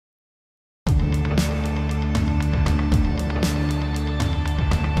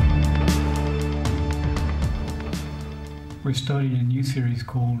we're starting a new series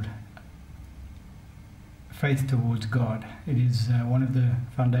called Faith Towards God. It is one of the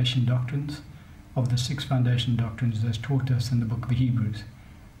foundation doctrines of the 6 foundation doctrines that's taught us in the book of Hebrews.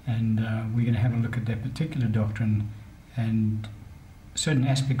 And we're going to have a look at that particular doctrine and certain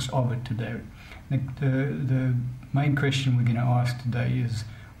aspects of it today. The main question we're going to ask today is,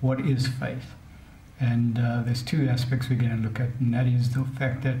 what is faith? And there's 2 aspects we're going to look at, and that is the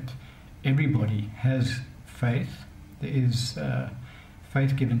fact that everybody has faith. There is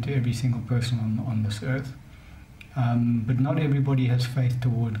faith given to every single person on this earth, but not everybody has faith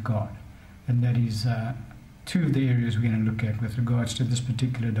toward God. And that is 2 of the areas we're going to look at with regards to this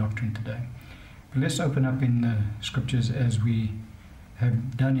particular doctrine today. But let's open up in the scriptures as we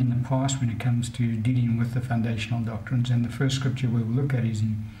have done in the past when it comes to dealing with the foundational doctrines. And the first scripture we'll look at is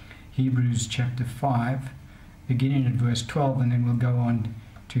in Hebrews chapter 5, beginning at verse 12, and then we'll go on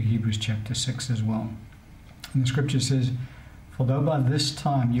to Hebrews chapter 6 as well. And the scripture says, "For though by this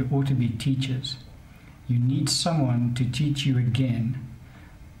time you ought to be teachers, you need someone to teach you again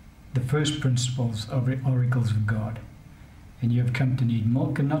the first principles of the oracles of God. And you have come to need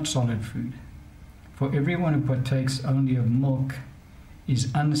milk and not solid food. For everyone who partakes only of milk is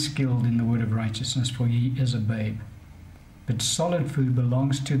unskilled in the word of righteousness, for he is a babe. But solid food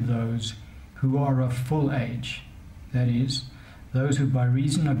belongs to those who are of full age, that is, those who by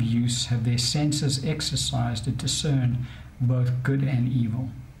reason of use have their senses exercised to discern both good and evil."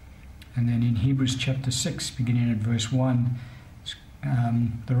 And then in Hebrews chapter 6, beginning at verse 1,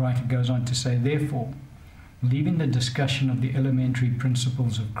 the writer goes on to say, "Therefore, leaving the discussion of the elementary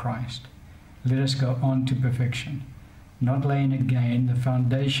principles of Christ, let us go on to perfection, not laying again the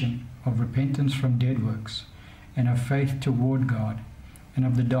foundation of repentance from dead works, and of faith toward God, and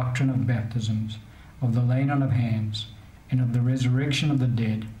of the doctrine of baptisms, of the laying on of hands, and of the resurrection of the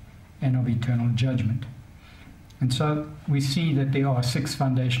dead, and of eternal judgment." And so we see that there are 6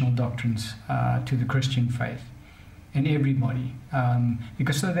 foundational doctrines to the Christian faith. And everybody,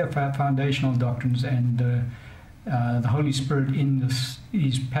 because they're foundational doctrines, and the Holy Spirit in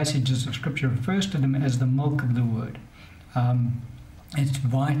these passages of Scripture refers to them as the milk of the Word. It's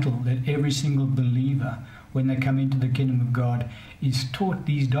vital that every single believer, when they come into the kingdom of God, is taught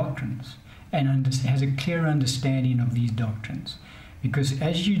these doctrines and has a clear understanding of these doctrines. Because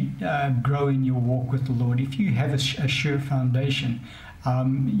as you grow in your walk with the Lord, if you have a sure foundation,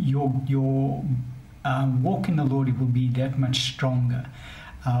 your walk in the Lord will be that much stronger.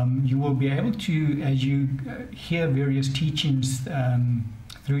 You will be able to, as you hear various teachings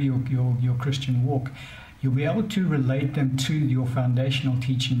through your Christian walk, you'll be able to relate them to your foundational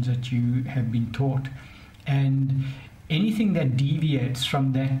teachings that you have been taught. And anything that deviates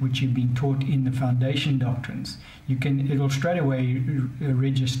from that which you've been taught in the foundation doctrines, it'll straight away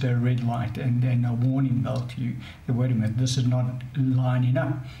register a red light and a warning bell to you that, wait a minute, this is not lining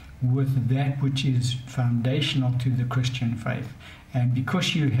up with that which is foundational to the Christian faith. And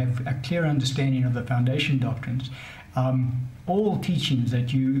because you have a clear understanding of the foundation doctrines, all teachings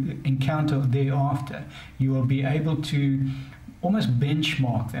that you encounter thereafter, you will be able to almost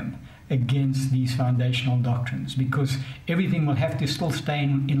benchmark them against these foundational doctrines, because everything will have to still stay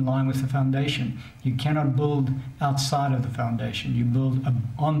in line with the foundation. You cannot build outside of the foundation. You build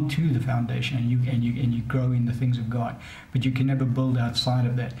onto the foundation, and you grow in the things of God, but you can never build outside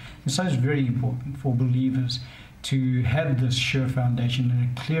of that. And so it's very important for believers to have this sure foundation and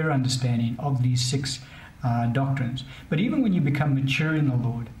a clear understanding of these 6 doctrines. But even when you become mature in the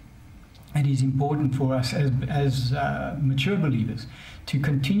Lord, it is important for us as mature believers to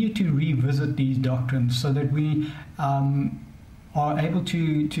continue to revisit these doctrines so that we are able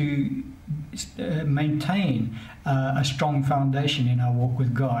to maintain a strong foundation in our walk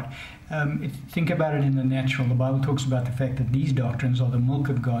with God. Think about it in the natural. The Bible talks about the fact that these doctrines are the milk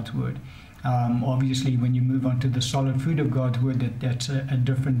of God's Word. Obviously, when you move on to the solid food of God's Word, that's a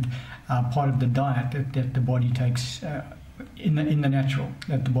different part of the diet that the body takes in the natural,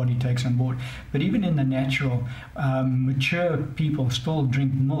 that the body takes on board. But even in the natural, mature people still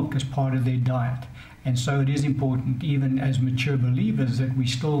drink milk as part of their diet. And so it is important, even as mature believers, that we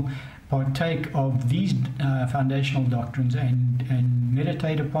still partake of these foundational doctrines and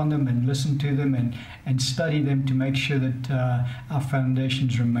meditate upon them and listen to them and study them to make sure that our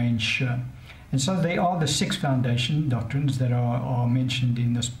foundations remain sure. And so they are the 6 foundation doctrines that are mentioned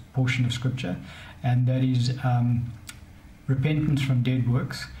in this portion of Scripture, and that is repentance from dead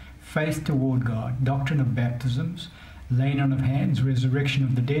works, faith toward God, doctrine of baptisms, laying on of hands, resurrection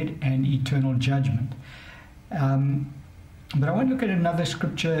of the dead, and eternal judgment. But I want to look at another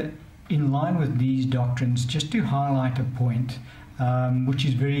scripture in line with these doctrines, just to highlight a point which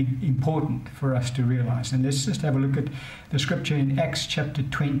is very important for us to realize. And let's just have a look at the scripture in Acts chapter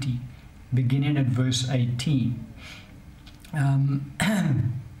 20, beginning at verse 18.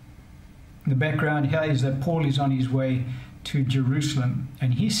 The background here is that Paul is on his way to Jerusalem,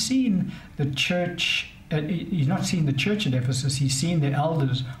 and he's seen the church. He's not seen the church at Ephesus. He's seen the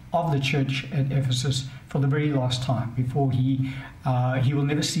elders of the church at Ephesus for the very last time. Before he will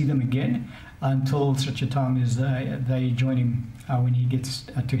never see them again until such a time as they join him when he gets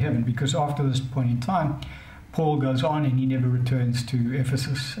to heaven. Because after this point in time, Paul goes on and he never returns to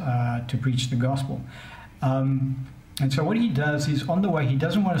Ephesus to preach the gospel. And so what he does is, on the way, he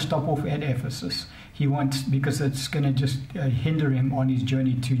doesn't want to stop off at Ephesus. He wants, because it's going to just hinder him on his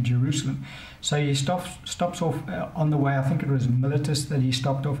journey to Jerusalem. So he stops off on the way. I think it was Miletus that he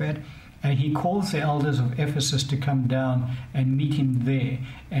stopped off at. And he calls the elders of Ephesus to come down and meet him there.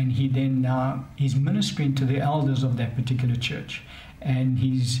 And he then he's ministering to the elders of that particular church. And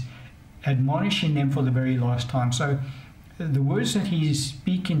he's admonishing them for the very last time. So the words that he's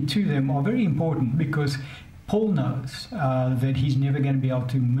speaking to them are very important, because Paul knows that he's never going to be able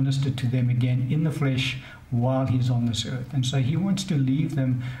to minister to them again in the flesh while he's on this earth. And so he wants to leave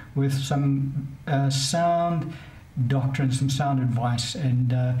them with some sound doctrine, some sound advice.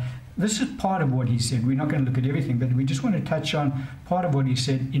 And this is part of what he said. We're not going to look at everything, but we just want to touch on part of what he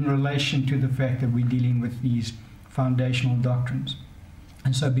said in relation to the fact that we're dealing with these foundational doctrines.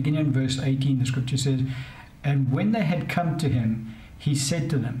 And so beginning in verse 18, the scripture says, "And when they had come to him, he said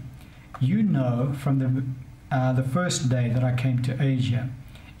to them, 'You know from the first day that I came to Asia,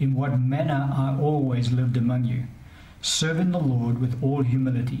 in what manner I always lived among you, serving the Lord with all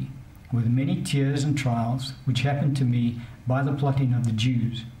humility, with many tears and trials, which happened to me by the plotting of the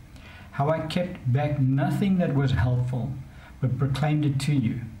Jews. How I kept back nothing that was helpful, but proclaimed it to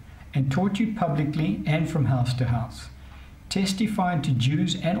you, and taught you publicly and from house to house, testifying to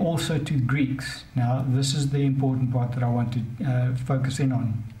Jews and also to Greeks.'" Now, this is the important part that I want to focus in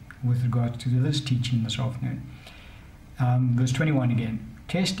on with regards to this teaching this afternoon. Verse 21 again.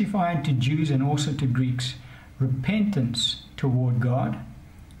 "Testifying to Jews and also to Greeks, repentance toward God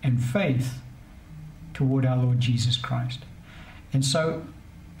and faith toward our Lord Jesus Christ." And so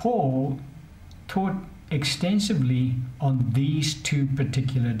Paul taught extensively on these two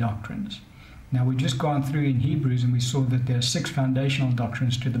particular doctrines. Now, we've just gone through in Hebrews and we saw that there are 6 foundational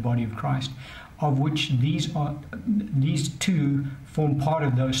doctrines to the body of Christ, of which these two form part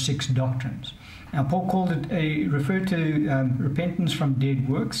of those 6 doctrines. Now, Paul referred to repentance from dead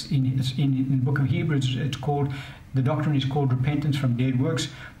works. In the book of Hebrews, the doctrine is called repentance from dead works.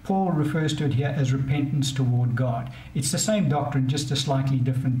 Paul refers to it here as repentance toward God. It's the same doctrine, just a slightly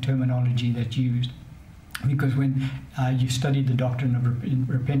different terminology that's used. Because when you study the doctrine of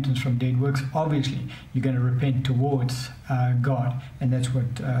repentance from dead works, obviously you're going to repent towards God, and that's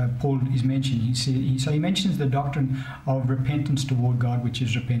what Paul is mentioning. So he mentions the doctrine of repentance toward God, which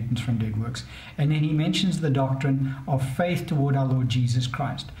is repentance from dead works, and then he mentions the doctrine of faith toward our Lord Jesus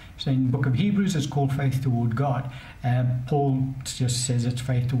Christ. So in the book of Hebrews, it's called faith toward God. Paul just says it's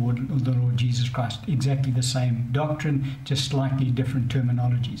faith toward the Lord Jesus Christ. Exactly the same doctrine, just slightly different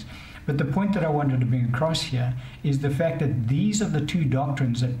terminologies. But the point that I wanted to bring across here is the fact that these are the two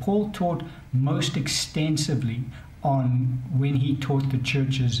doctrines that Paul taught most extensively on when he taught the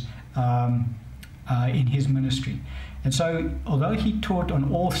churches in his ministry. And so, although he taught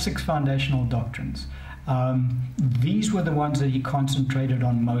on all 6 foundational doctrines, these were the ones that he concentrated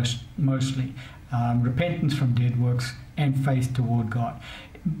on mostly. Repentance from dead works and faith toward God.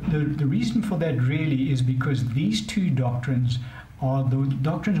 The reason for that really is because these two doctrines are the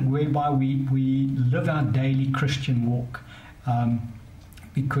doctrines whereby we live our daily Christian walk.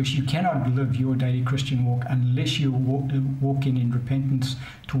 Because you cannot live your daily Christian walk unless you're walking in repentance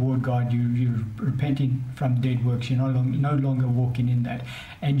toward God. You're repenting from dead works. You're no longer walking in that.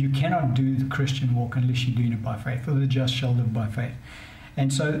 And you cannot do the Christian walk unless you're doing it by faith. For the just shall live by faith.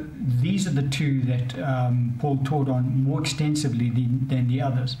 And so these are the two that Paul taught on more extensively than the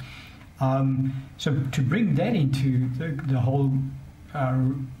others. So to bring that into the whole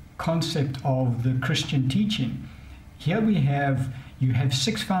concept of the Christian teaching, here you have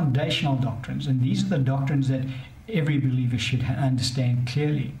 6 foundational doctrines, and these are the doctrines that every believer should understand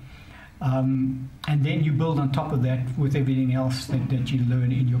clearly. And then you build on top of that with everything else that you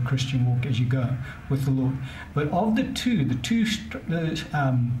learn in your Christian walk as you go with the Lord. But of the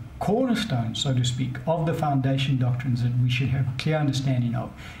cornerstones, so to speak, of the foundation doctrines that we should have a clear understanding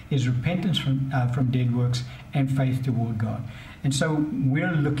of is repentance from dead works and faith toward God. And so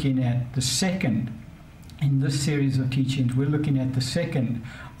we're looking at the second in this series of teachings, we're looking at the second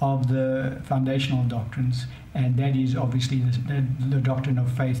of the foundational doctrines, and that is obviously the doctrine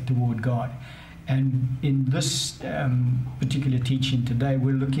of faith toward God. And in this particular teaching today,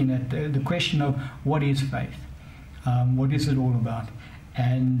 we're looking at the question of what is faith? What is it all about?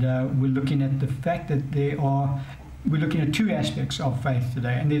 And we're looking at the fact that we're looking at two aspects of faith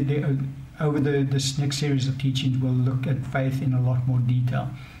today. And over this next series of teachings, we'll look at faith in a lot more detail.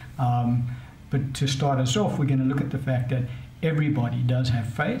 But to start us off, we're going to look at the fact that everybody does have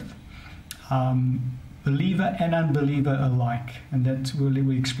faith, believer and unbeliever alike. And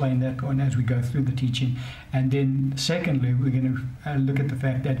we explain that as we go through the teaching. And then secondly, we're going to look at the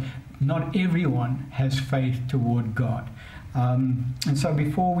fact that not everyone has faith toward God. And so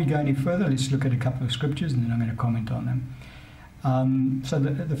before we go any further, let's look at a couple of scriptures, and then I'm going to comment on them. So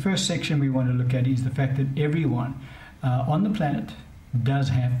the first section we want to look at is the fact that everyone on the planet does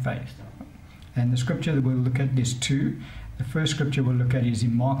have faith. And the scripture that we'll look at, there's two. The first scripture we'll look at is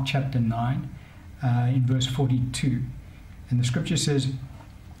in Mark chapter 9, in verse 42. And the scripture says,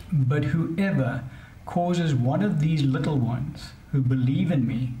 "But whoever causes one of these little ones who believe in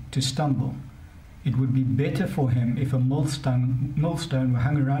me to stumble, it would be better for him if a millstone were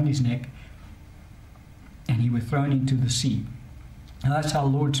hung around his neck and he were thrown into the sea." Now that's our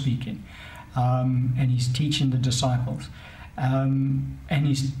Lord speaking. And he's teaching the disciples. And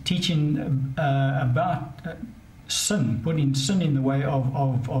he's teaching about sin, putting sin in the way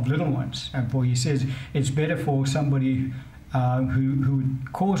of little ones. And for he says it's better for somebody who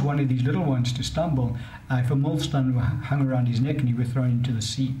would cause one of these little ones to stumble if a millstone were hung around his neck and he were thrown into the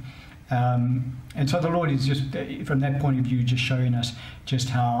sea. And so the Lord is just, from that point of view, just showing us just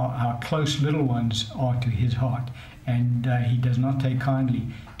how close little ones are to his heart. And he does not take kindly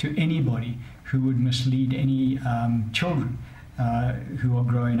to anybody who would mislead any children who are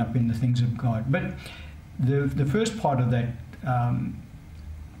growing up in the things of God. But the first part of that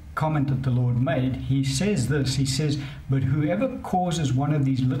comment that the Lord made, he says this, he says, "But whoever causes one of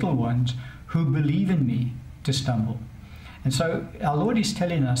these little ones who believe in me to stumble." And so our Lord is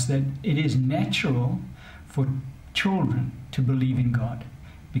telling us that it is natural for children to believe in God.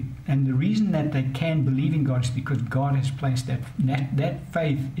 And the reason that they can believe in God is because God has placed that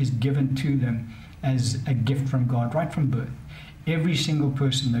faith is given to them as a gift from God, right from birth. Every single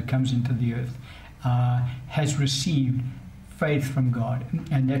person that comes into the earth has received faith from God.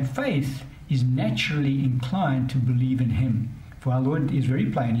 And that faith is naturally inclined to believe in him. For our Lord is very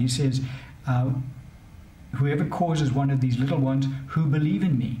plain. He says, "Whoever causes one of these little ones who believe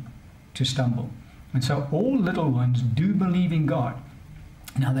in me to stumble." And so all little ones do believe in God.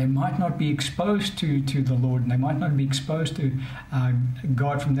 Now, they might not be exposed to the Lord, and they might not be exposed to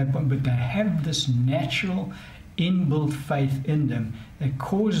God from that point, but they have this natural inbuilt faith in them that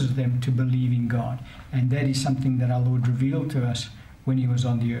causes them to believe in God. And that is something that our Lord revealed to us when he was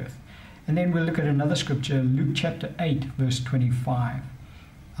on the earth. And then we'll look at another scripture, Luke chapter 8, verse 25.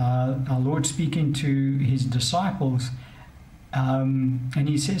 Our Lord speaking to his disciples, and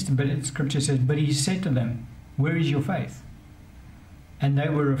he says, scripture says, "But he said to them, 'Where is your faith?' And they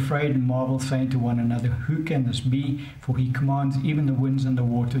were afraid and marveled, saying to one another, 'Who can this be? For he commands even the winds and the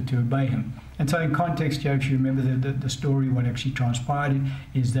water to obey him.'" And so in context here, if you remember the story, what actually transpired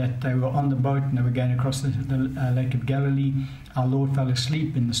is that they were on the boat and they were going across the Lake of Galilee. Our Lord fell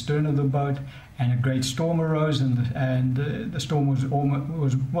asleep in the stern of the boat, and a great storm arose, and the storm was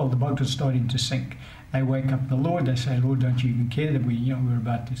the boat was starting to sink. They wake up the Lord. They say, "Lord, don't you even care that we're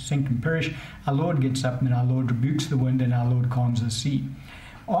about to sink and perish?" Our Lord gets up, and our Lord rebukes the wind, and our Lord calms the sea.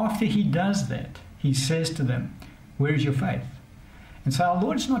 After he does that, he says to them, "Where is your faith?" And so our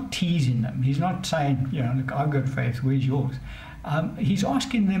Lord is not teasing them. He's not saying, "Look, I've got faith. Where's yours?" He's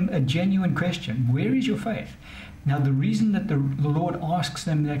asking them a genuine question. Where is your faith? Now, the reason that the Lord asks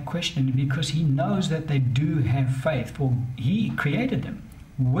them that question is because he knows that they do have faith, for he created them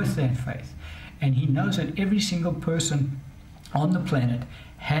with that faith. And he knows that every single person on the planet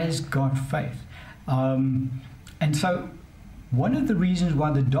has got faith. And so one of the reasons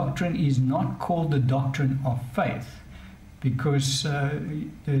why the doctrine is not called the doctrine of faith, because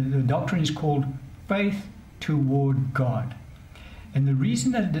the doctrine is called faith toward God. And the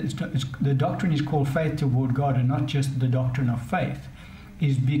reason that the doctrine is called faith toward God and not just the doctrine of faith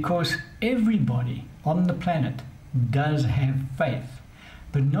is because everybody on the planet does have faith.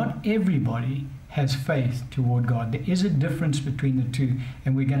 But not everybody has faith toward God. There is a difference between the two,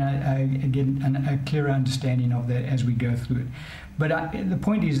 and we're going to get a clearer understanding of that as we go through it. But the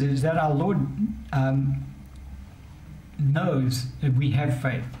point is that our Lord knows that we have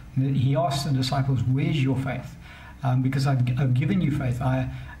faith. He asks the disciples, "Where's your faith?" Because I've given you faith. I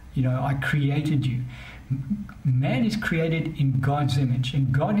created you. man is created in God's image,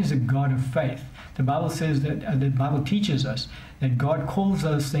 and God is a God of faith. The Bible says that, the Bible teaches us that God calls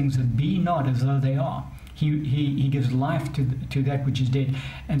those things that be not as though they are. He gives life to that which is dead.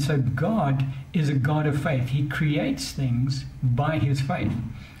 And so God is a God of faith. He creates things by his faith.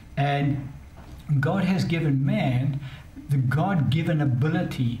 And God has given man the God-given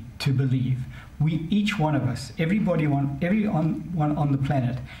ability to believe. Each one of us, everybody on the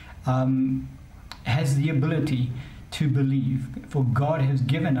planet, has the ability to believe, for God has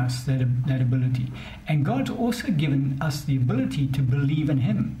given us that ability. And God's also given us the ability to believe in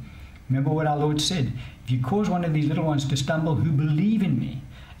him. Remember what our Lord said, if you cause one of these little ones to stumble who believe in me.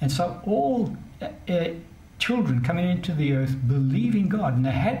 And so all children coming into the earth believe in God, and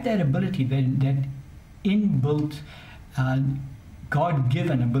they have that ability, that inbuilt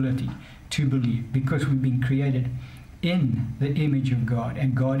God-given ability to believe, because we've been created in the image of God,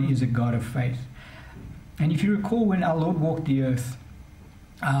 and God is a God of faith. And if you recall, when our Lord walked the earth,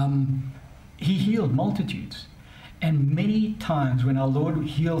 he healed multitudes. And many times when our Lord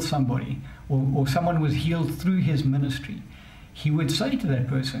healed somebody, or someone was healed through his ministry, he would say to that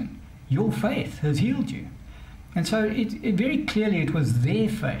person, your faith has healed you. And so very clearly it was their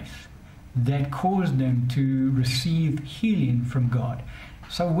faith that caused them to receive healing from God.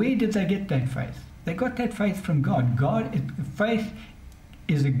 So where did they get that faith? They got that faith from God. Faith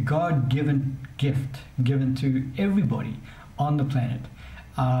is a God-given gift given to everybody on the planet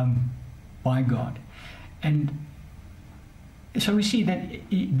by God. And so we see that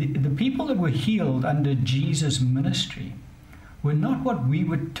the people that were healed under Jesus' ministry were not what we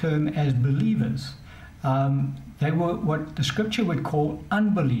would term as believers. They were what the scripture would call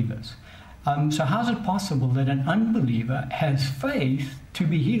unbelievers. So how is it possible that an unbeliever has faith to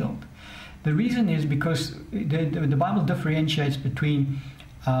be healed? The reason is because the Bible differentiates between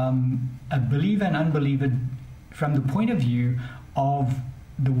a believer and unbeliever from the point of view of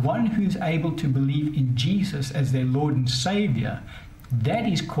the one who's able to believe in Jesus as their Lord and Savior. That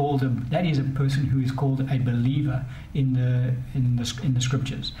is a person who is called a believer in the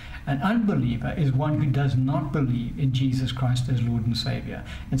scriptures. An unbeliever is one who does not believe in Jesus Christ as Lord and Savior,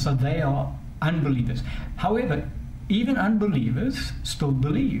 and so they are unbelievers. However, even unbelievers still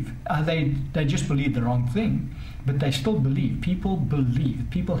believe. They just believe the wrong thing, but they still believe. People believe.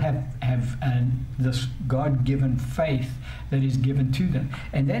 People have this God-given faith that is given to them,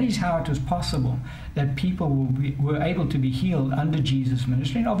 and that is how it was possible that people were able to be healed under Jesus'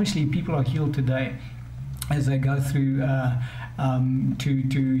 ministry. And obviously, people are healed today as they go through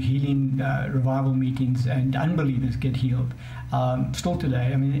to healing revival meetings, and unbelievers get healed still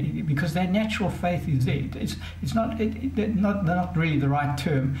today. I mean, because their natural faith is there. It's not really the right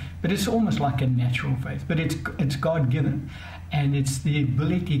term, but it's almost like a natural faith. But it's God-given, and it's the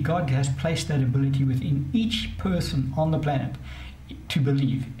ability. God has placed that ability within each person on the planet to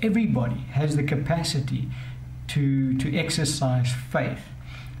believe. Everybody has the capacity to exercise faith.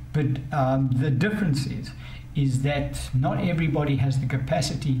 But the difference is that not everybody has the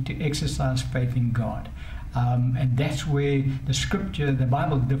capacity to exercise faith in God. And that's where the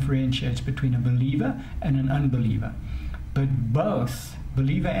Bible differentiates between a believer and an unbeliever. But both,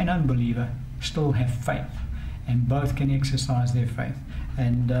 believer and unbeliever, still have faith, and both can exercise their faith.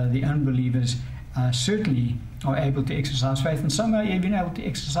 And the unbelievers certainly are able to exercise faith, and some are even able to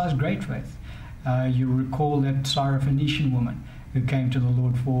exercise great faith. You recall that Syrophoenician woman who came to the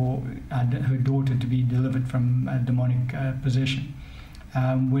Lord for her daughter to be delivered from demonic possession.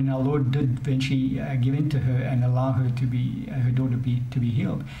 When our Lord did eventually give in to her and allow her daughter to be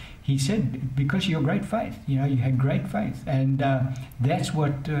healed, he said, because of your great faith, you had great faith. And that's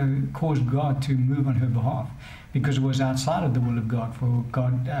what caused God to move on her behalf, because it was outside of the will of God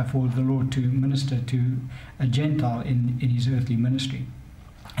for the Lord to minister to a Gentile in his earthly ministry.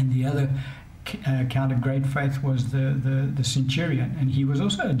 And the other account of great faith was the centurion, and he was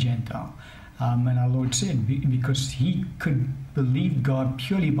also a Gentile. And our Lord said, because he could believe God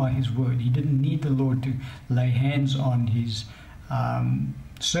purely by his word, he didn't need the Lord to lay hands on his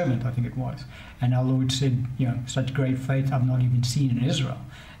servant, I think it was. And our Lord said, such great faith I've not even seen in Israel.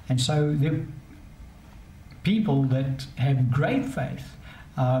 And so there are people that have great faith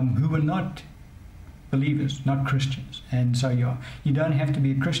who were not believers, not Christians. And so you don't have to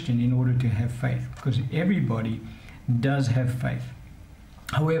be a Christian in order to have faith, because everybody does have faith.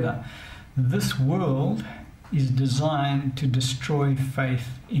 However, this world is designed to destroy faith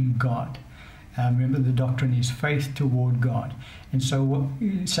in God. Remember, the doctrine is faith toward God. And so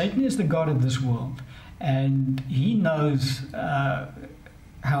Satan is the god of this world, and he knows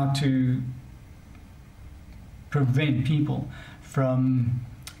how to prevent people from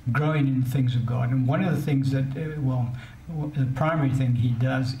growing in the things of God. And one of the things that, the primary thing he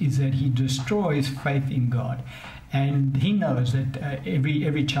does is that he destroys faith in God. And he knows that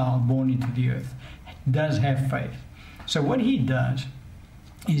every child born into the earth does have faith. So what he does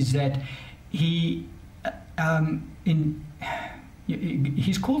is that he's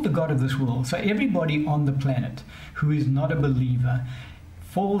called the God of this world. So everybody on the planet who is not a believer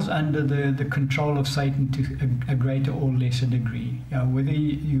falls under the control of Satan to a greater or lesser degree. Whether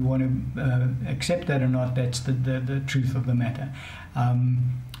you want to accept that or not, that's the truth of the matter.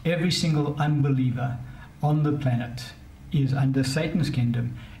 Every single unbeliever on the planet is under Satan's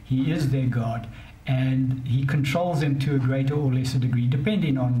kingdom. He is their God, and he controls them to a greater or lesser degree,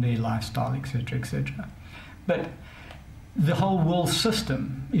 depending on their lifestyle, etc., etc. But the whole world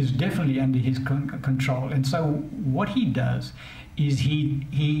system is definitely under his control. And so what he does is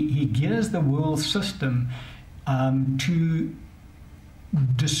he gears the world system to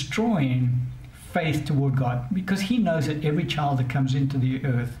destroying faith toward God, because he knows that every child that comes into the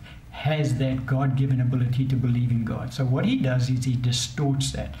earth has that God-given ability to believe in God. So what he does is he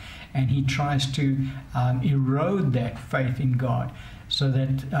distorts that, and he tries to erode that faith in God so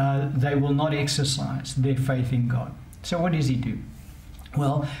that they will not exercise their faith in God. So what does he do?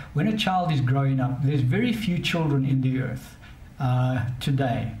 Well, when a child is growing up, there's very few children in the earth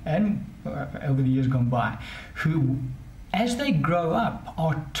today and over the years gone by who, as they grow up,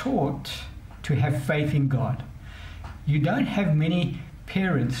 are taught to have faith in God. You don't have many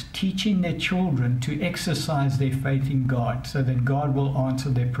parents teaching their children to exercise their faith in God so that God will answer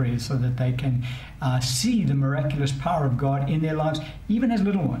their prayers, so that they can see the miraculous power of God in their lives, even as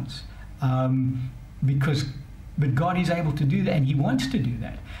little ones. But God is able to do that, and he wants to do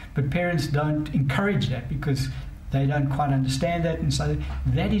that. But parents don't encourage that because they don't quite understand that, and so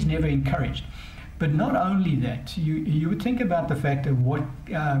that is never encouraged. But not only that, you would think about the fact of what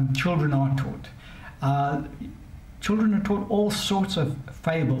children are taught. Children are taught all sorts of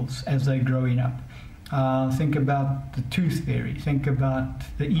fables as they're growing up. Think about the Tooth Fairy. Think about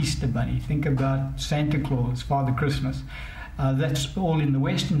the Easter Bunny. Think about Santa Claus, Father Christmas. That's all in the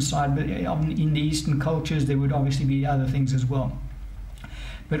Western side, but in the Eastern cultures there would obviously be other things as well.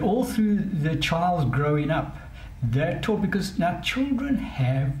 But all through the child's growing up, they're taught, because now children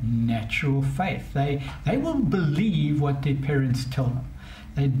have natural faith. They will believe what their parents tell them.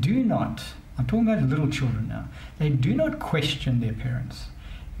 They do not, I'm talking about little children now, they do not question their parents.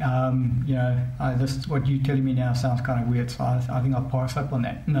 This what you're telling me now sounds kind of weird, so I think I'll pass up on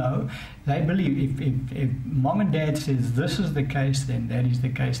that. No, they believe if mom and dad says this is the case, then that is the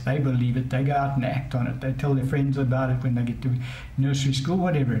case. They believe it. They go out and act on it. They tell their friends about it when they get to nursery school,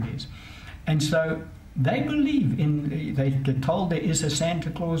 whatever it is. And so they believe in, they get told there is a Santa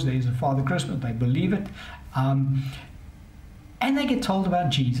Claus, there is a Father Christmas, they believe it. And they get told about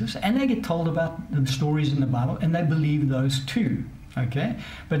Jesus, and they get told about the stories in the Bible, and they believe those too. Okay,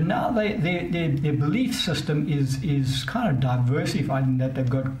 but now their belief system is kind of diversified in that they've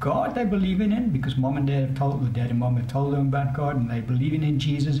got God they believe in because mom and dad have told, dad and mom have told them about God, and they believe in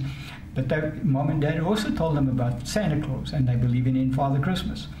Jesus. But mom and dad also told them about Santa Claus, and they believe in Father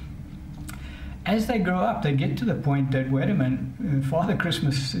Christmas. As they grow up, they get to the point that, wait a minute, Father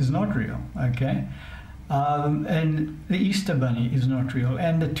Christmas is not real, okay? And the Easter Bunny is not real,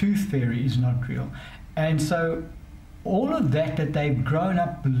 and the Tooth Fairy is not real. And so all of that they've grown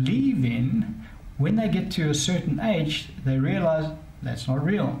up believing, when they get to a certain age, they realize that's not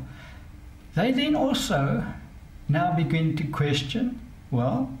real. They then also now begin to question,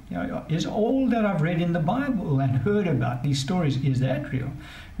 well, is all that I've read in the Bible and heard about these stories, is that real?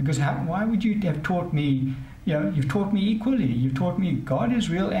 Because why would you have taught me, you've taught me equally. You've taught me God is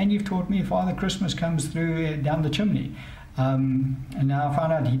real, and you've taught me Father Christmas comes through down the chimney. And now I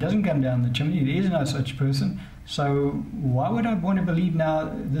found out he doesn't come down the chimney. There is no such person. So why would I want to believe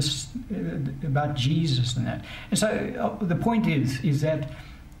now this about Jesus and that? And so the point is that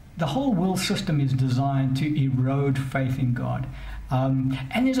the whole world system is designed to erode faith in God.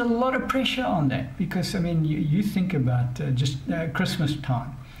 And there's a lot of pressure on that, because, I mean, you think about just Christmas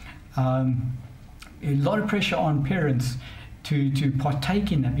time. A lot of pressure on parents to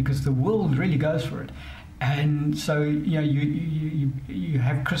partake in that, because the world really goes for it. And so, you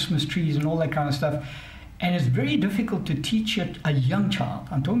have Christmas trees and all that kind of stuff. And it's very difficult to teach a young child.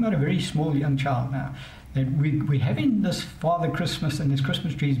 I'm talking about a very small young child now. That we're having this Father Christmas and this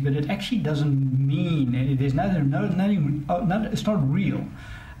Christmas trees, but it actually doesn't mean, there's nothing, it's not real.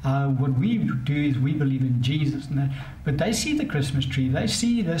 What we do is we believe in Jesus, and that, but they see the Christmas tree, they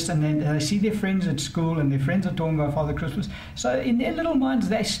see this, and then they see their friends at school, and their friends are talking about Father Christmas. So in their little minds,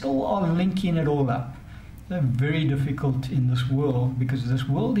 they still are linking it all up. very difficult in this world, because this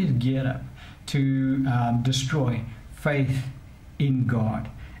world is geared up to destroy faith in God.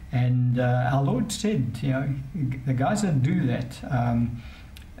 And our Lord said, the guys that do that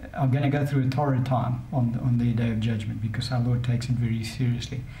are going to go through a torrid time on the day of judgment, because our Lord takes it very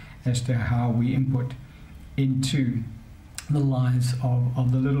seriously as to how we input into the lives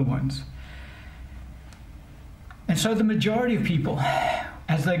of the little ones. And so the majority of people,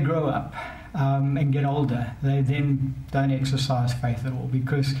 as they grow up and get older, they then don't exercise faith at all,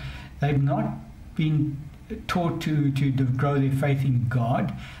 because they've not been taught to grow their faith in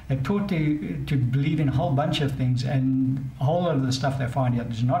God. They're taught to believe in a whole bunch of things, and a whole lot of the stuff they find out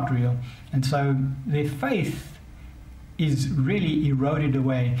is not real. And so their faith is really eroded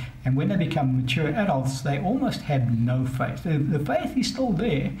away, and when they become mature adults, they almost have no faith. The faith is still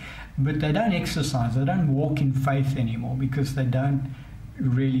there, but they don't exercise, they don't walk in faith anymore, because they don't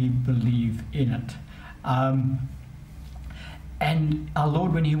really believe in it. And our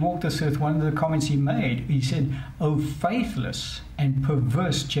Lord, when he walked this earth, one of the comments he made, he said, "O faithless and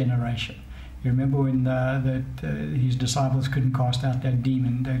perverse generation." You remember when his disciples couldn't cast out that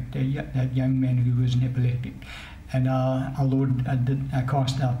demon, that young man who was an epileptic, and our Lord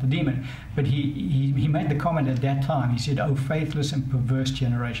cast out the demon. But he made the comment at that time, he said, "O faithless and perverse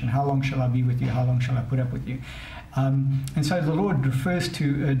generation, how long shall I be with you? How long shall I put up with you?" And so the Lord refers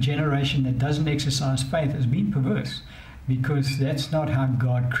to a generation that doesn't exercise faith as being perverse, because that's not how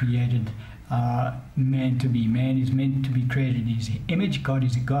God created man to be. Man is meant to be created in his image. God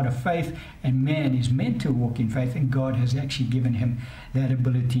is a God of faith, and man is meant to walk in faith, and God has actually given him that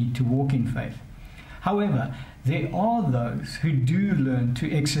ability to walk in faith. However, there are those who do learn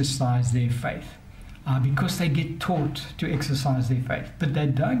to exercise their faith because they get taught to exercise their faith, but they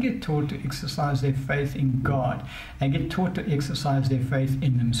don't get taught to exercise their faith in God. They get taught to exercise their faith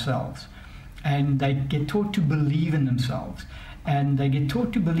in themselves. And they get taught to believe in themselves. And they get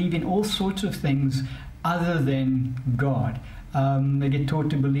taught to believe in all sorts of things other than God. They get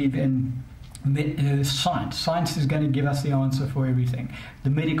taught to believe in science. Science is going to give us the answer for everything. The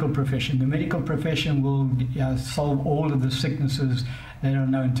medical profession. The medical profession will solve all of the sicknesses that are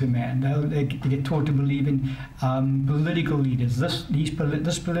known to man. They get taught to believe in political leaders.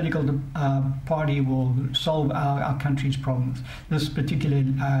 This political party will solve our country's problems. This particular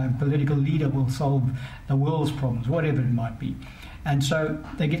political leader will solve the world's problems, whatever it might be. And so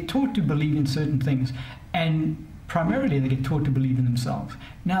they get taught to believe in certain things, and primarily they get taught to believe in themselves.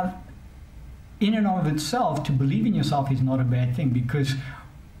 Now, in and of itself, to believe in yourself is not a bad thing, because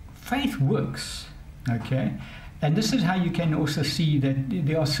faith works, okay? And this is how you can also see that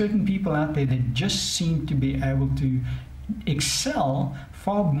there are certain people out there that just seem to be able to excel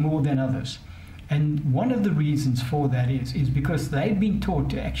far more than others. And one of the reasons for that is because they've been taught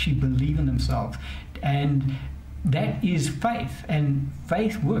to actually believe in themselves. And that is faith, and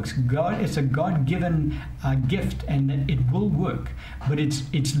faith works. It's a God-given gift, and it will work, but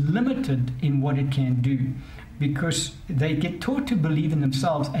it's limited in what it can do, because they get taught to believe in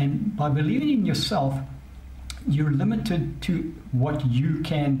themselves, and by believing in yourself, you're limited to what you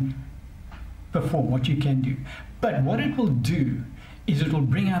can perform, what you can do. But what it will do is it will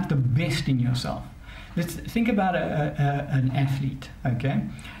bring out the best in yourself. Let's think about an athlete, okay?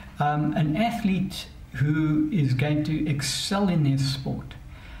 An athlete who is going to excel in their sport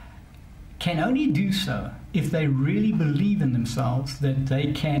can only do so if they really believe in themselves that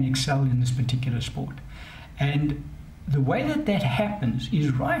they can excel in this particular sport. And the way that happens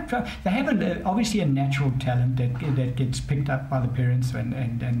is they have obviously a natural talent that gets picked up by the parents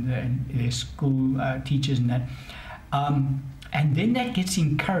and their school teachers and that. And then that gets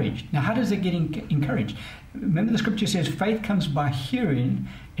encouraged. Now, how does it get encouraged? Remember, the scripture says faith comes by hearing,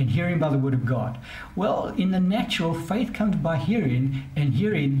 and hearing by the word of God. Well, in the natural, faith comes by hearing, and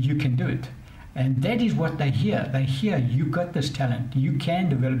hearing, you can do it. And that is what they hear. They hear, you've got this talent. You can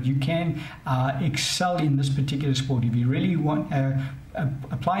develop, you can excel in this particular sport. If you really want to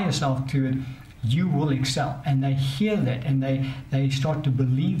apply yourself to it, you will excel. And they hear that, and they start to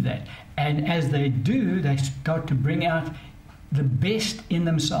believe that. And as they do, they start to bring out the best in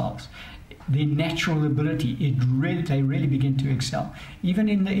themselves, their natural ability. They really begin to excel. Even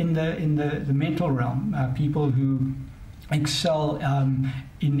in the mental realm, people who excel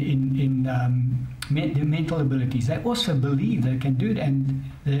in their mental abilities, they also believe they can do it, and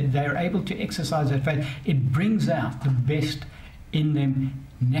they are able to exercise that faith. It brings out the best in them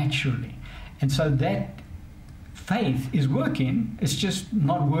naturally, and so that faith is working. It's just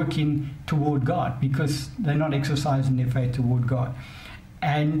not working toward God, because they're not exercising their faith toward God.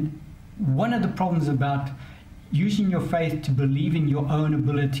 And one of the problems about using your faith to believe in your own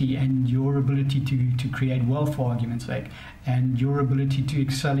ability and your ability to create wealth, for argument's sake, and your ability to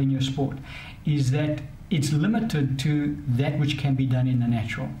excel in your sport, is that it's limited to that which can be done in the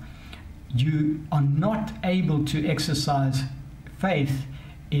natural. You are not able to exercise faith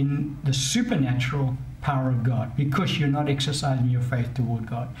in the supernatural power of God because you're not exercising your faith toward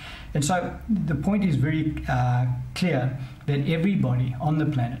God. And so the point is very clear that everybody on the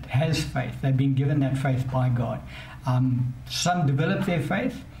planet has faith. They've been given that faith by God. Some develop their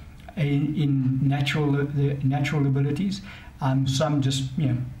faith in natural abilities. Some just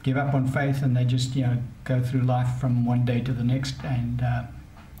give up on faith, and they just go through life from one day to the next and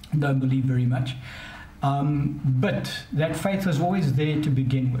don't believe very much. But that faith was always there to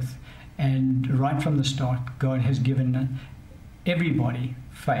begin with. And right from the start, God has given everybody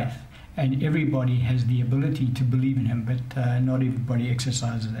faith, and everybody has the ability to believe in Him, but not everybody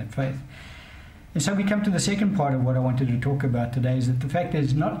exercises that faith. And so we come to the second part of what I wanted to talk about today, is that the fact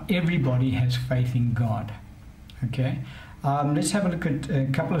is not everybody has faith in God. Okay? Let's have a look at a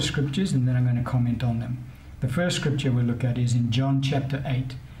couple of scriptures, and then I'm going to comment on them. The first scripture we'll look at is in John chapter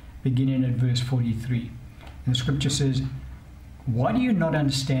 8, beginning at verse 43. And the scripture says, "Why do you not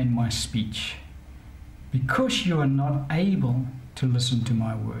understand my speech? Because you are not able to listen to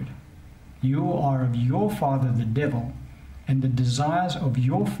my word. You are of your father the devil, and the desires of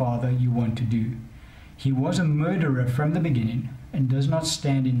your father you want to do. He was a murderer from the beginning and does not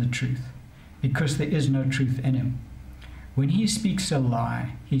stand in the truth, because there is no truth in him. When he speaks a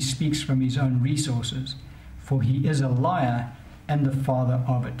lie, he speaks from his own resources, for he is a liar and the father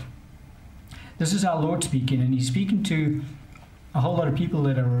of it." This is our Lord speaking, and He's speaking to a whole lot of people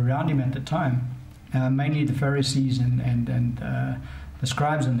that are around Him at the time, mainly the Pharisees and the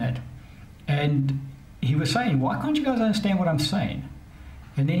scribes and that. And He was saying, why can't you guys understand what I'm saying?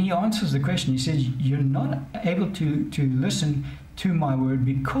 And then He answers the question. He says, you're not able to listen to my word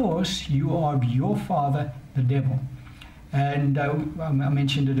because you are of your father, the devil. And I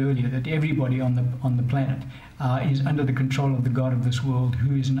mentioned it earlier that everybody on the planet is under the control of the god of this world,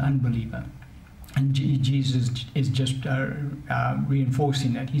 who is an unbeliever. And Jesus is just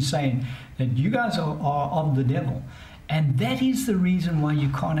reinforcing that. He's saying that you guys are of the devil. And that is the reason why you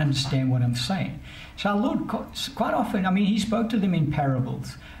can't understand what I'm saying. So our Lord, quite often, He spoke to them in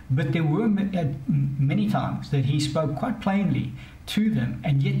parables. But there were many times that He spoke quite plainly to them.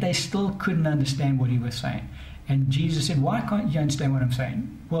 And yet they still couldn't understand what He was saying. And Jesus said, why can't you understand what I'm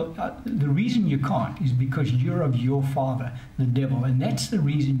saying? Well, the reason you can't is because you're of your father, the devil. And that's the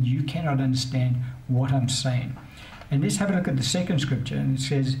reason you cannot understand what I'm saying. And let's have a look at the second scripture. And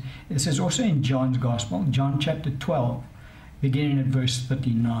it says also in John's Gospel, John chapter 12, beginning at verse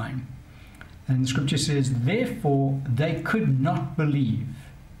 39. And the scripture says, "Therefore they could not believe."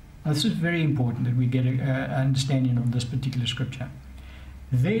 Now, this is very important that we get an understanding of this particular scripture.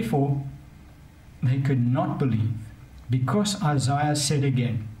 "Therefore they could not believe, because Isaiah said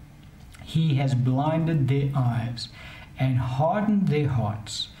again, He has blinded their eyes and hardened their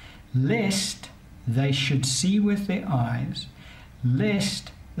hearts, lest they should see with their eyes,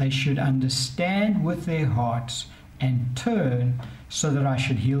 lest they should understand with their hearts and turn, so that I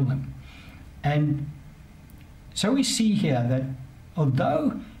should heal them." And so we see here that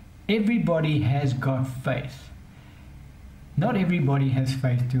although everybody has got faith, not everybody has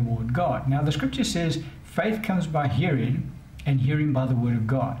faith toward God. Now the scripture says faith comes by hearing, and hearing by the word of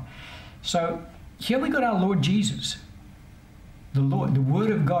God. So here we got our Lord Jesus, the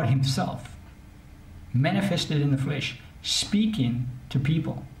word of God Himself, manifested in the flesh, speaking to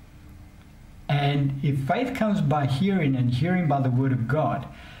people. And if faith comes by hearing, and hearing by the word of God,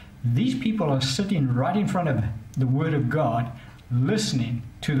 these people are sitting right in front of the word of God, listening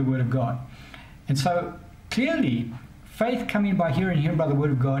to the word of God. And so clearly, faith coming by hearing, hearing by the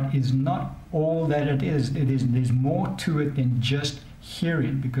word of God is not all that it is. There's more to it than just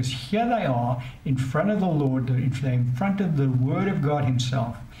hearing, because here they are in front of the Lord, in front of the word of God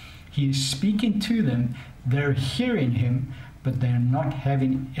Himself. He is speaking to them. They're hearing Him, but they're not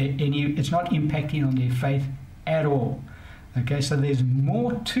having it's not impacting on their faith at all. Okay, so there's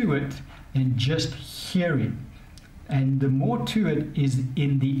more to it than just hearing. And the more to it is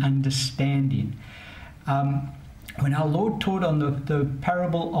in the understanding. When our Lord taught on the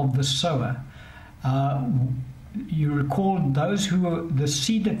parable of the sower, you recall those who were the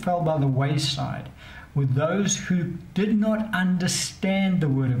seed that fell by the wayside were those who did not understand the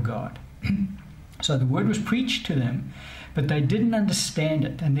word of God. So the word was preached to them, but they didn't understand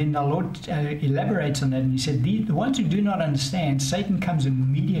it. And then the Lord elaborates on that, and He said, the ones who do not understand, Satan comes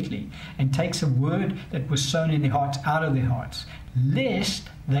immediately and takes a word that was sown in their hearts out of their hearts, lest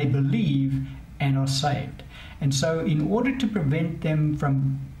they believe and are saved. And so in order to prevent them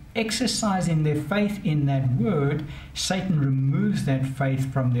from exercising their faith in that word, Satan removes that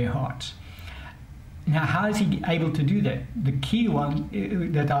faith from their hearts. Now, how is he able to do that? The key one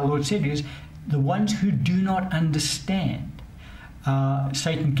that our Lord said is the ones who do not understand.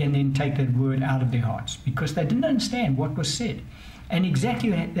 Satan can then take that word out of their hearts because they didn't understand what was said. And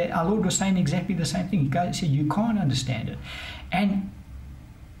exactly, our Lord was saying exactly the same thing. He said, you can't understand it. And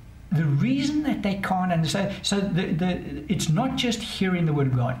the reason that they can't understand, it's not just hearing the word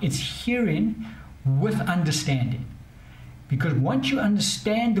of God, it's hearing with understanding. Because once you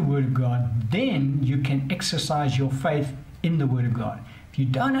understand the word of God, then you can exercise your faith in the word of God. If you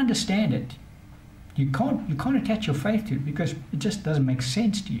don't understand it, you can't attach your faith to it because it just doesn't make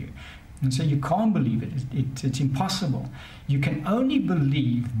sense to you. And so you can't believe it. It's impossible. You can only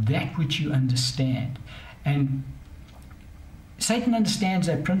believe that which you understand. And Satan understands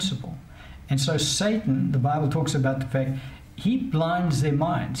that principle. And so Satan, the Bible talks about the fact, he blinds their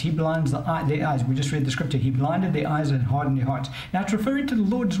minds. He blinds their eyes. We just read the scripture. He blinded their eyes and hardened their hearts. Now it's referring to the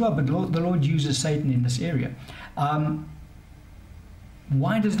Lord as well, but the Lord uses Satan in this area.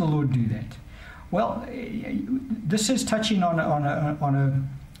 Why does the Lord do that? Well, this is touching on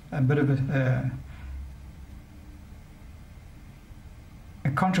a bit of a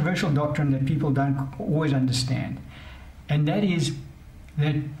controversial doctrine that people don't always understand. And that is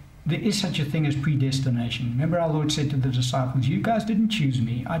that there is such a thing as predestination. Remember our Lord said to the disciples, you guys didn't choose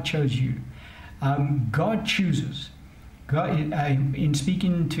me, I chose you. God chooses. God, in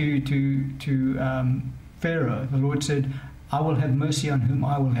speaking to Pharaoh, the Lord said, I will have mercy on whom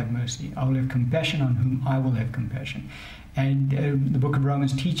I will have mercy. I will have compassion on whom I will have compassion. And the book of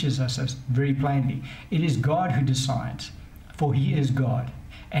Romans teaches us very plainly. It is God who decides, for he is God.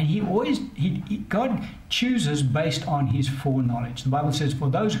 And God chooses based on his foreknowledge. The Bible says, for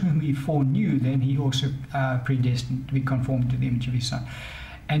those whom he foreknew, then he also predestined to be conformed to the image of his Son.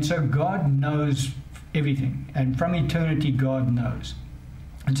 And so God knows everything. And from eternity, God knows.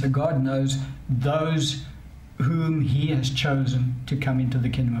 And so God knows those whom he has chosen to come into the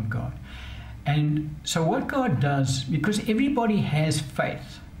kingdom of God. And so what God does, because everybody has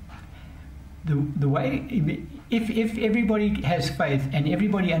faith, the way, if everybody has faith and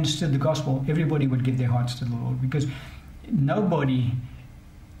everybody understood the gospel, everybody would give their hearts to the Lord, because nobody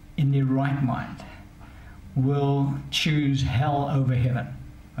in their right mind will choose hell over heaven.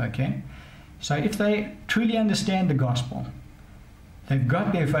 Okay? So if they truly understand the gospel, they've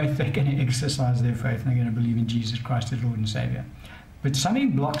got their faith, they're going to exercise their faith, and they're going to believe in Jesus Christ as Lord and Savior. But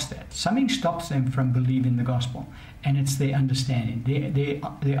something blocks that. Something stops them from believing the gospel, and it's their understanding.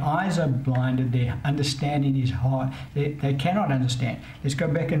 Their eyes are blinded, their understanding is hard. They cannot understand. Let's go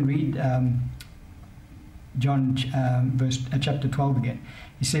back and read John chapter 12 again.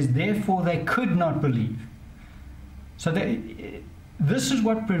 He says, therefore they could not believe. So this is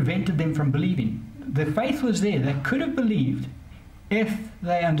what prevented them from believing. The faith was there. They could have believed if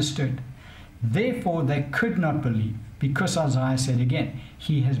they understood. Therefore they could not believe, because Isaiah said again,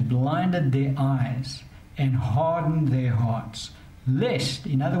 he has blinded their eyes and hardened their hearts, lest,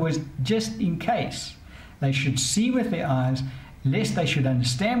 in other words, just in case, they should see with their eyes, lest they should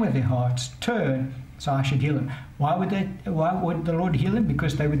understand with their hearts, turn, so I should heal them. Why would the Lord heal them?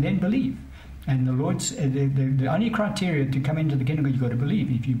 Because they would then believe. And the Lord's the only criteria to come into the kingdom, you've got to believe.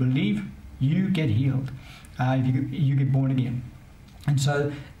 If you believe, you get healed. You get born again. And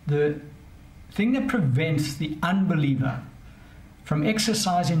so the thing that prevents the unbeliever from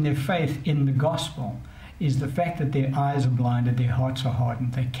exercising their faith in the gospel is the fact that their eyes are blinded, their hearts are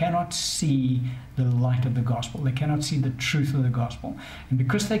hardened. They cannot see the light of the gospel. They cannot see the truth of the gospel. And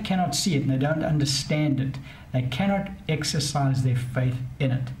because they cannot see it and they don't understand it, they cannot exercise their faith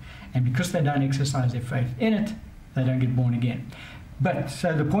in it. And because they don't exercise their faith in it, they don't get born again. But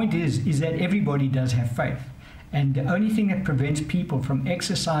so the point is that everybody does have faith. And the only thing that prevents people from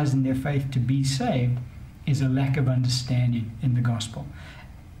exercising their faith to be saved is a lack of understanding in the gospel.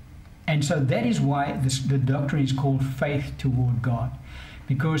 And so that is why the doctrine is called faith toward God.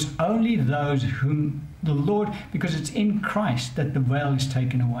 Because only those whom the Lord, because it's in Christ that the veil is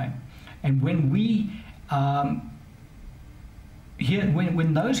taken away. And when we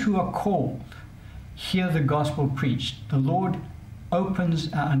when those who are called hear the gospel preached, the Lord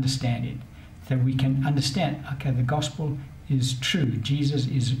opens our understanding, that we can understand, okay, the gospel is true, Jesus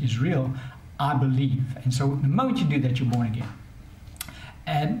is real, I believe. And so the moment you do that, you're born again.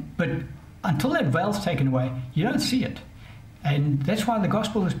 But until that veil's taken away, you don't see it. And that's why the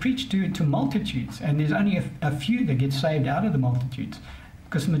gospel is preached to multitudes, and there's only a few that get saved out of the multitudes.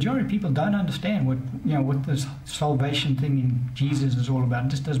 because the majority of people don't understand what this salvation thing in Jesus is all about.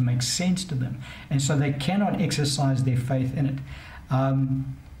 It just doesn't make sense to them, and so they cannot exercise their faith in it.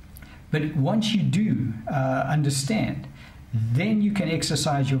 But once you do understand, then you can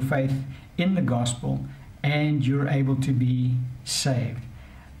exercise your faith in the gospel, and you're able to be saved.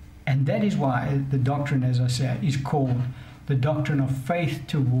 And that is why the doctrine, as I said, is called the doctrine of faith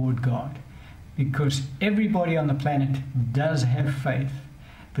toward God. Because everybody on the planet does have faith,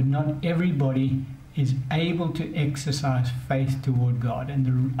 but not everybody is able to exercise faith toward God. And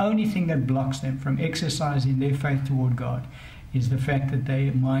the only thing that blocks them from exercising their faith toward God is the fact that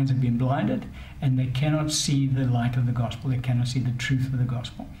their minds have been blinded and they cannot see the light of the gospel. They cannot see the truth of the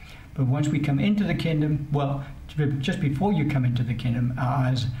gospel. But once we come into the kingdom, well, just before you come into the kingdom, our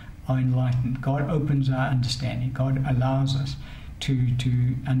eyes are enlightened. God opens our understanding. God allows us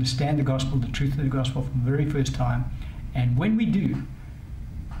to understand the gospel, the truth of the gospel from the very first time. And when we do,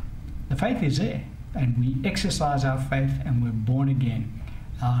 the faith is there, and we exercise our faith, and we're born again.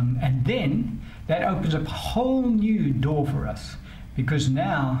 And then that opens up a whole new door for us, because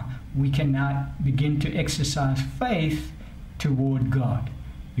now we can now begin to exercise faith toward God.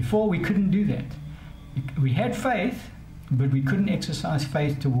 Before, we couldn't do that. We had faith, but we couldn't exercise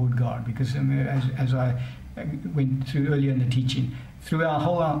faith toward God, because as I went through earlier in the teaching, through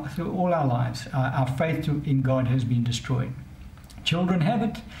all our lives, our faith in God has been destroyed. Children have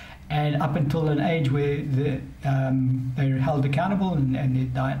it, and up until an age where they're held accountable and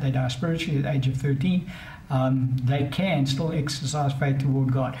they die spiritually at the age of 13, they can still exercise faith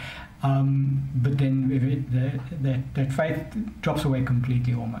toward God. But then that faith drops away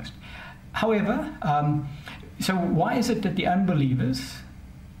completely almost. However, so why is it that the unbelievers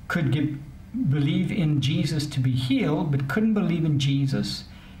could believe in Jesus to be healed, but couldn't believe in Jesus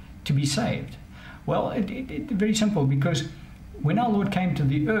to be saved? Well, it's very simple, because when our Lord came to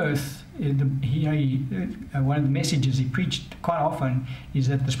the earth, one of the messages he preached quite often is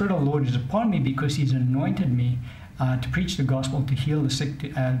that the Spirit of the Lord is upon me because he's anointed me to preach the gospel, to heal the sick,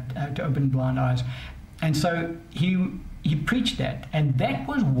 to open blind eyes. And so he preached that, and that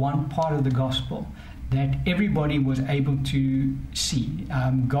was one part of the gospel that everybody was able to see.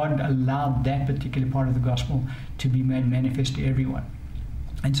 God allowed that particular part of the gospel to be made manifest to everyone.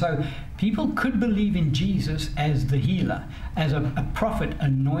 And so people could believe in Jesus as the healer, as a prophet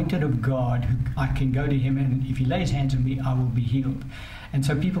anointed of God, who I can go to him, and if he lays hands on me, I will be healed. And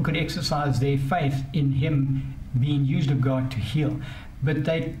so people could exercise their faith in him being used of God to heal. But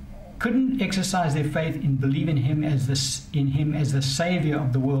they couldn't exercise their faith in believing him as the savior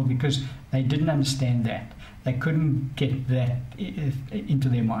of the world, because they didn't understand that. They couldn't get that into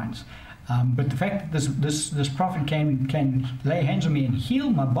their minds. But the fact that this prophet can lay hands on me and heal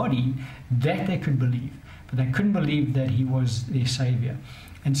my body, that they could believe. But they couldn't believe that he was their savior.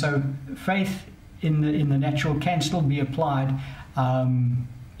 And so faith in the natural can still be applied,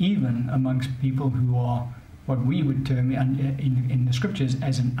 even amongst people who are what we would term in the scriptures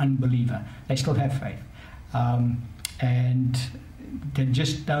as an unbeliever. They still have faith, and they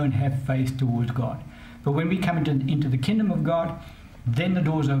just don't have faith towards God. But when we come into the kingdom of God, then the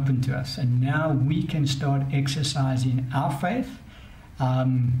doors open to us, and now we can start exercising our faith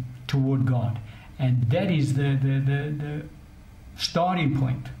toward God. And that is the starting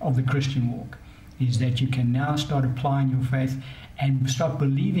point of the Christian walk, is that you can now start applying your faith and start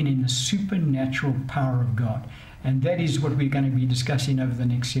believing in the supernatural power of God. And that is what we're going to be discussing over the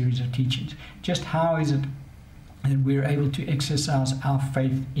next series of teachings. Just how is it that we're able to exercise our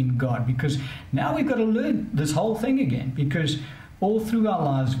faith in God? Because now we've got to learn this whole thing again, because all through our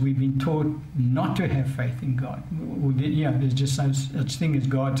lives we've been taught not to have faith in God. There's just such thing as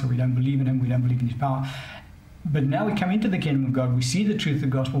God, so we don't believe in him, we don't believe in his power. But now we come into the kingdom of God, we see the truth of the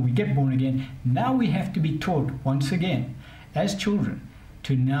gospel, we get born again. Now we have to be taught once again, as children,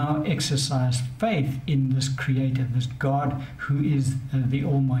 to now exercise faith in this Creator, this God who is the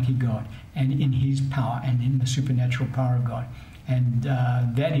Almighty God, and in his power and in the supernatural power of God. And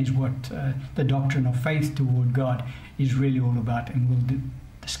that is what the doctrine of faith toward God is really all about. And we'll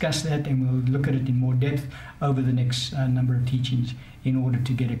discuss that, and we'll look at it in more depth over the next number of teachings in order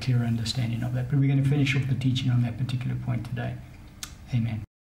to get a clearer understanding of that. But we're going to finish off the teaching on that particular point today. Amen.